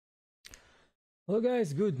Hello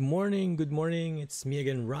guys, good morning. Good morning. It's me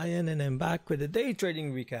again, Ryan, and I'm back with a day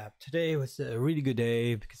trading recap. Today was a really good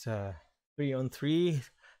day because 3 on 3,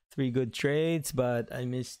 three good trades, but I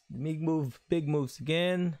missed big moves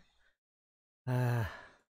again. Uh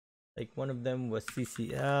like one of them was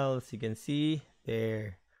CCL, as you can see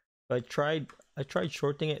there. So I tried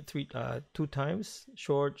shorting it two times,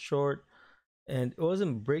 short, and it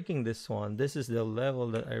wasn't breaking this one. This is the level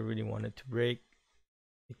that I really wanted to break.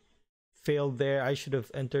 Failed there. I should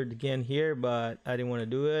have entered again here, but I didn't want to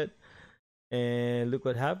do it. And look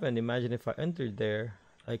what happened. Imagine if I entered there,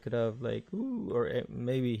 I could have like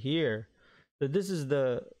maybe here. So this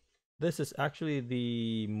is actually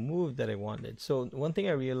the move that I wanted. So one thing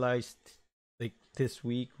I realized like this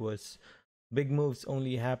week was big moves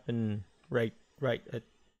only happen right at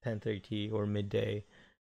 10:30 or midday.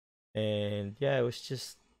 And yeah, it was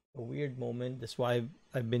just a weird moment. That's why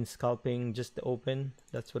I've been scalping just the open.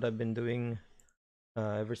 That's what I've been doing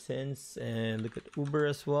ever since. And look at Uber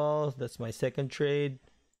as well. That's my second trade.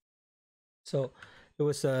 So it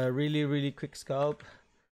was a really quick scalp.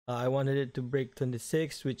 I wanted it to break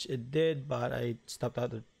 26, which it did, but I stopped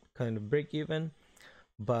out at kind of break even.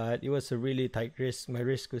 But it was a really tight risk. My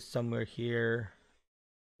risk was somewhere here.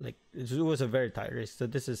 Like it was a very tight risk. So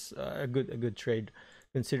this is a good trade,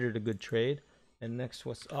 considered a good trade. And next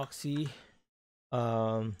was OXY.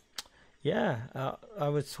 Um, yeah, I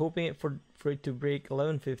was hoping for it to break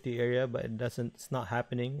 1150 area, but it doesn't. It's not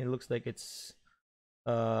happening. It looks like it's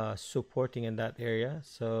supporting in that area.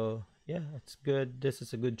 So yeah, it's good. This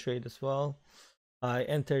is a good trade as well. I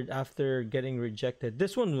entered after getting rejected.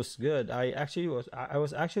 This one was good. I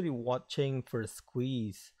was actually watching for a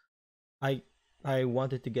squeeze. I I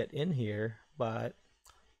wanted to get in here, but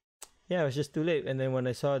yeah, it was just too late. And then when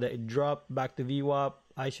I saw that it dropped back to VWAP,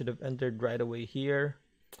 I should have entered right away here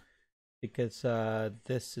because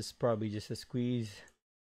this is probably just a squeeze.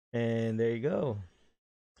 And there you go.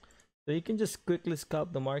 So you can just quickly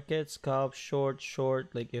scalp the market, scalp short.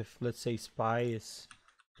 Like if let's say SPY is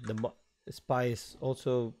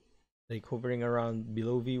also like hovering around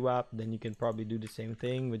below VWAP, then you can probably do the same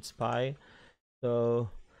thing with SPY. So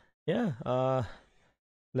yeah,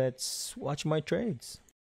 let's watch my trades.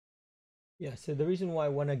 Yeah, so the reason why I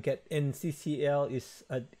want to get in CCL is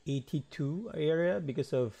at 82 area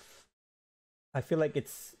because of I feel like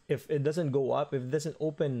it's if it doesn't go up, if it doesn't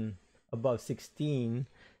open above 16,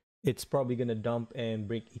 it's probably gonna dump and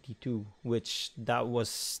break 82, which that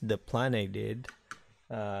was the plan I did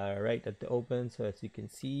right at the open. So as you can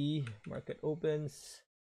see, market opens.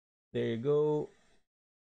 There you go,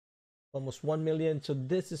 almost 1 million. So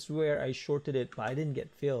this is where I shorted it, but I didn't get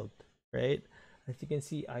filled, right? As you can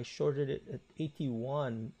see, I shorted it at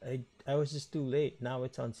 81. I was just too late. Now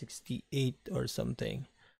it's on 68 or something,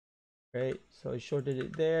 right? So I shorted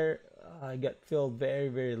it there. I got filled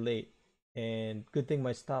very late, and good thing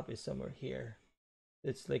my stop is somewhere here.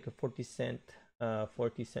 It's like a 40 cent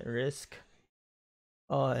risk.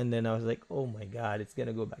 And then I was like, oh my god, it's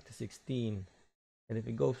gonna go back to 16. And if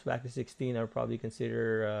it goes back to 16, I'll probably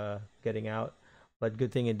consider getting out. But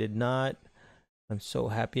good thing it did not. I'm so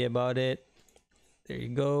happy about it. There you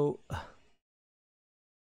go.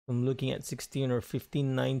 I'm looking at 16 or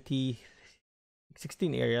 1590,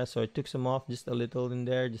 16 area. So I took some off just a little in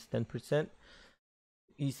there, just 10%.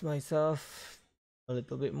 Ease myself a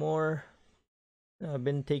little bit more. I've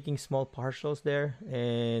been taking small partials there,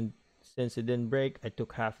 and since it didn't break, I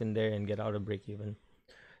took half in there and get out of break even.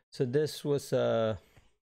 So this was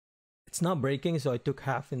it's not breaking, so I took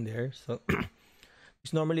half in there. So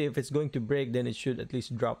because normally if it's going to break, then it should at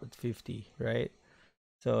least drop at 50, right?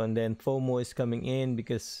 So and then FOMO is coming in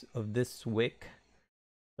because of this wick.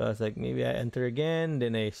 So I was like, maybe I enter again.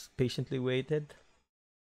 Then I patiently waited,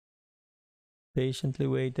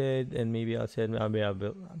 and maybe I'll say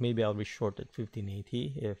maybe I'll be short at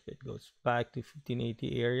 1580 if it goes back to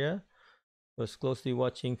 1580 area. Was closely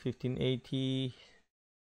watching 1580.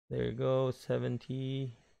 There you go,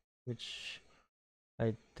 70, which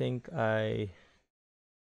I think I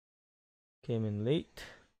came in late.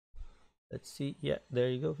 Let's see. Yeah, there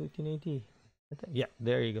you go, 1580. Yeah,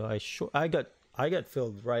 there you go. I got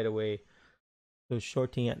filled right away. So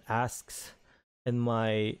shorting at asks, and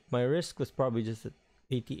my risk was probably just at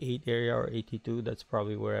 88 area or 82. That's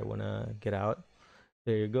probably where I wanna get out.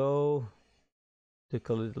 There you go. Took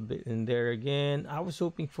a little bit in there again. I was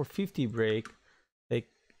hoping for 50 break. Like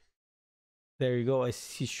there you go. I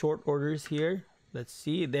see short orders here. Let's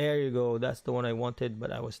see. There you go. That's the one I wanted,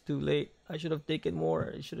 but I was too late. I should have taken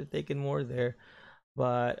more. I should have taken more there,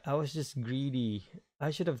 but I was just greedy.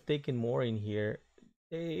 I should have taken more in here.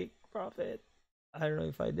 Take profit. I don't know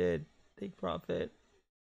if I did take profit.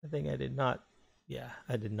 I think I did not. Yeah,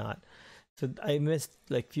 I did not. So I missed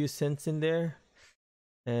like few cents in there,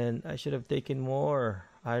 and I should have taken more.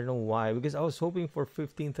 I don't know why, because I was hoping for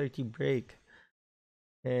 1530 break,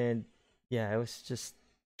 and yeah, it was just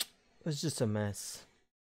a mess.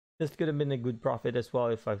 This could have been a good profit as well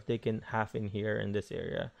if I've taken half in here in this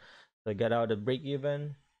area. So I got out of break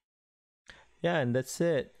even. Yeah, and that's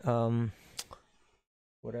it.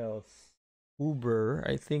 What else? Uber.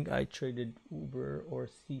 I think I traded Uber or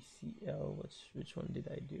CCL. Which one did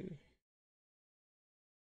I do?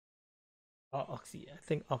 Oh, Oxy. I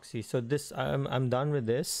think Oxy. So this I'm done with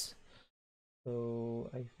this.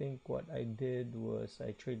 So I think what I did was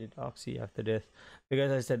I traded Oxy after this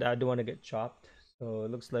because I said I don't want to get chopped. So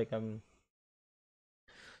it looks like I'm.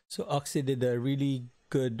 So Oxy did a really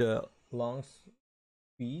good long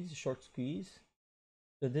squeeze, short squeeze.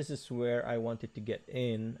 So this is where I wanted to get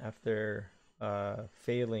in after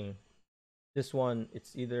failing. This one,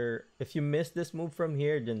 it's either if you miss this move from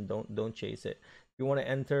here, then don't chase it. If you want to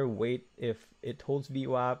enter, wait if it holds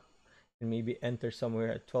VWAP and maybe enter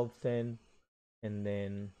somewhere at 1210 and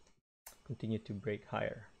then continue to break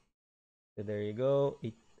higher. So there you go.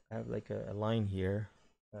 I have like a line here.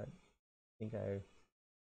 I think I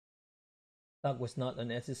stock was not on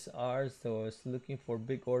SSR, so I was looking for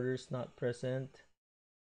big orders not present.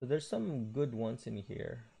 So there's some good ones in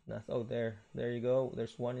here. Oh, there you go.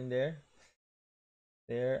 There's one in there.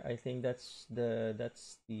 There, I think that's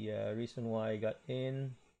the reason why I got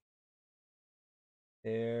in.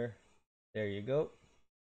 There you go.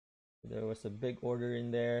 There was a big order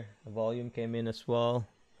in there. The volume came in as well.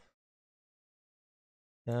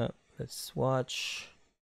 Yeah, let's watch.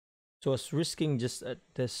 So I was risking just at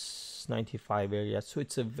this 95 area. So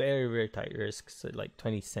it's a very tight risk. So like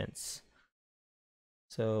 20 cents.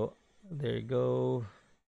 So there you go.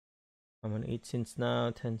 I'm on 8 cents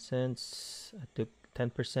now, 10 cents. I took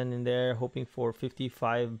 10% in there, hoping for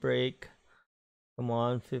 55 break. Come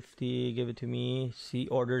on, 50, give it to me. See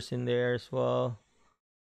orders in there as well.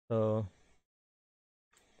 So,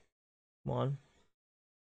 come on.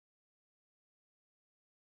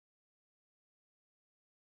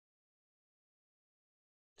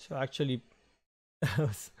 So actually,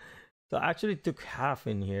 so I actually took half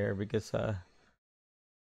in here because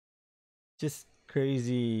just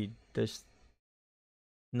crazy. There's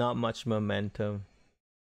not much momentum.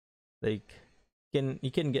 Like you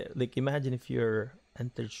can get like imagine if you're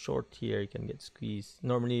entered short here, you can get squeezed.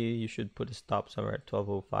 Normally you should put a stop somewhere at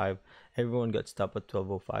 1205. Everyone got stopped at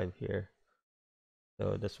 1205 here.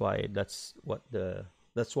 So that's why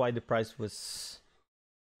the price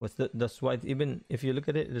that's why even if you look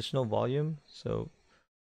at it, there's no volume. So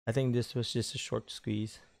I think this was just a short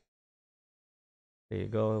squeeze. There you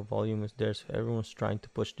go, volume was there, so everyone's trying to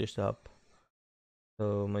push this up.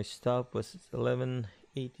 So my stop was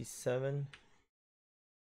 1187.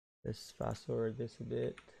 Let's fast forward this a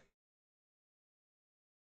bit.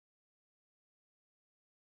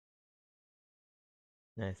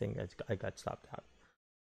 And I think I got stopped out.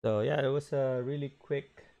 So yeah, it was a really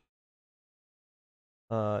quick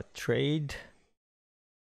trade.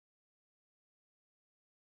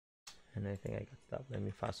 And I think I got stopped. Let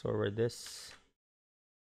me fast forward this.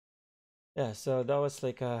 Yeah, so that was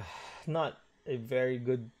like a not a very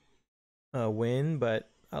good win, but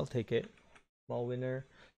I'll take it. Small winner.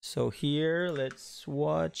 So here, let's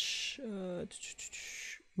watch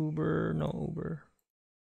Uber. No, Uber.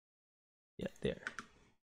 Yeah, there.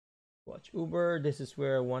 Watch Uber. This is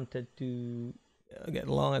where I wanted to get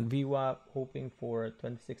long at VWAP, hoping for a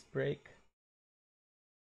 26 break,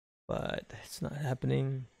 but it's not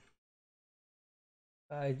happening.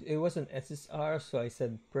 It was an SSR, so I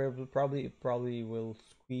said probably will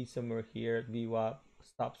squeeze somewhere here at VWAP.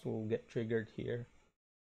 Stops will get triggered here.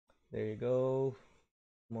 There you go.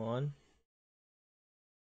 Come on.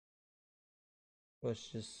 Was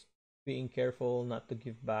just being careful not to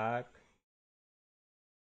give back.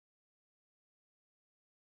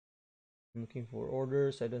 I'm looking for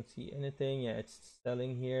orders. I don't see anything. Yeah, it's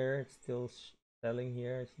selling here. It's still selling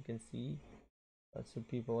here, as you can see. Lots of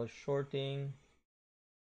people are shorting.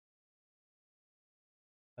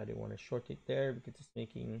 I didn't want to short it there because it's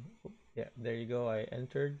making. Yeah, there you go. I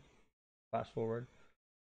entered. Fast forward.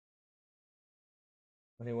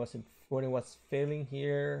 When it was failing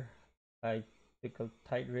here, I took a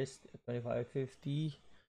tight risk at 25.50.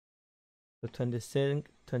 So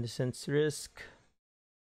 20 cents risk.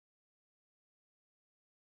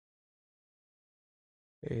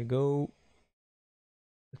 There you go.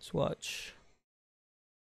 Let's watch.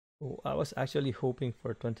 Oh, I was actually hoping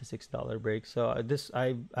for $26 break. So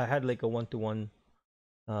I had like a 1-to-1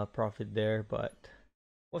 profit there, but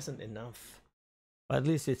wasn't enough. But at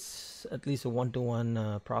least it's at least a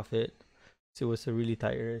 1-to-1 profit. So it was a really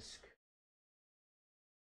tight risk.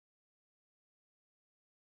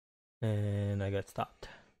 And I got stopped.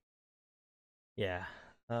 Yeah,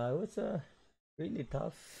 it was a really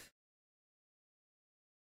tough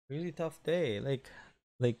day. Like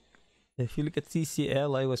if you look at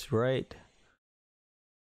CCL, I was right.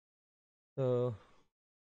 So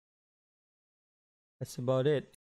that's about it.